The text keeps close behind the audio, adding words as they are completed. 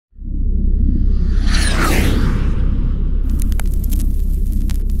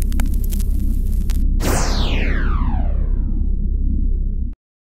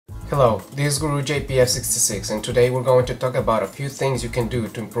Hello, this is Guru JPF66 and today we're going to talk about a few things you can do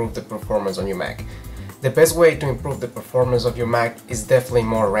to improve the performance on your Mac. The best way to improve the performance of your Mac is definitely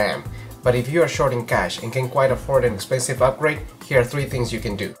more RAM, but if you are short in cash and can quite afford an expensive upgrade, here are 3 things you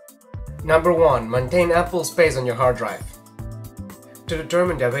can do. Number 1. Maintain ample space on your hard drive. To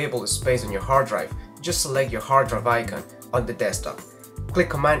determine the available space on your hard drive, just select your hard drive icon on the desktop. Click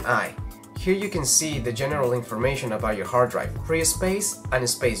Command I. Here you can see the general information about your hard drive, free space and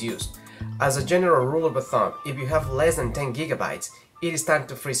space used. As a general rule of thumb, if you have less than 10 gigabytes, it is time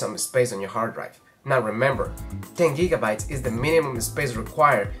to free some space on your hard drive. Now remember, 10 gigabytes is the minimum space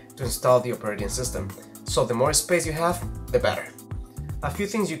required to install the operating system, so the more space you have, the better. A few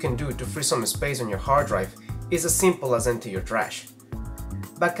things you can do to free some space on your hard drive is as simple as empty your trash.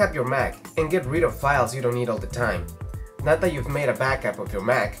 Back up your Mac and get rid of files you don't need all the time. Now that you've made a backup of your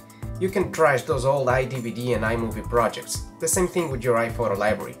Mac, you can trash those old iDVD and iMovie projects. The same thing with your iPhoto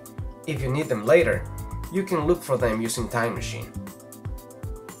library. If you need them later, you can look for them using Time Machine.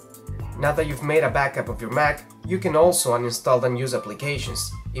 Now that you've made a backup of your Mac, you can also uninstall unused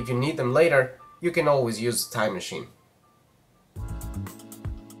applications. If you need them later, you can always use Time Machine.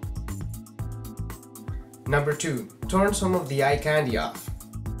 Number 2. Turn some of the eye candy off.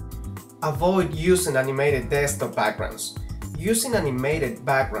 Avoid using animated desktop backgrounds. Using animated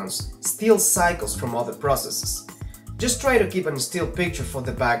backgrounds steals cycles from other processes. Just try to keep a still picture for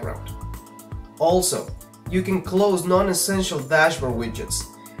the background. Also, you can close non-essential dashboard widgets,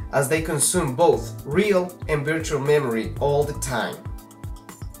 as they consume both real and virtual memory all the time.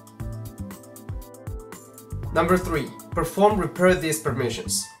 Number 3. Perform repair disk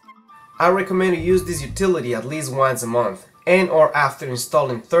permissions. I recommend you use this utility at least once a month and/or after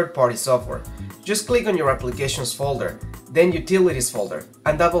installing third-party software. Just click on your Applications folder, then Utilities folder,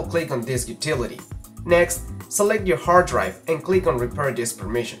 and double-click on Disk Utility. Next, select your hard drive and click on Repair Disk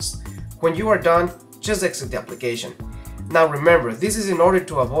Permissions. When you are done, just exit the application. Now remember, this is in order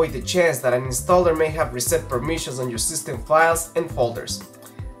to avoid the chance that an installer may have reset permissions on your system files and folders.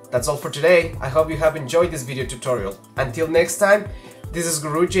 That's all for today. I hope you have enjoyed this video tutorial. Until next time, this is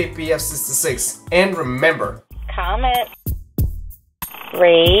Guru JPF66, and remember, comment,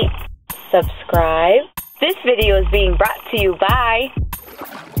 rate, subscribe. This video is being brought to you by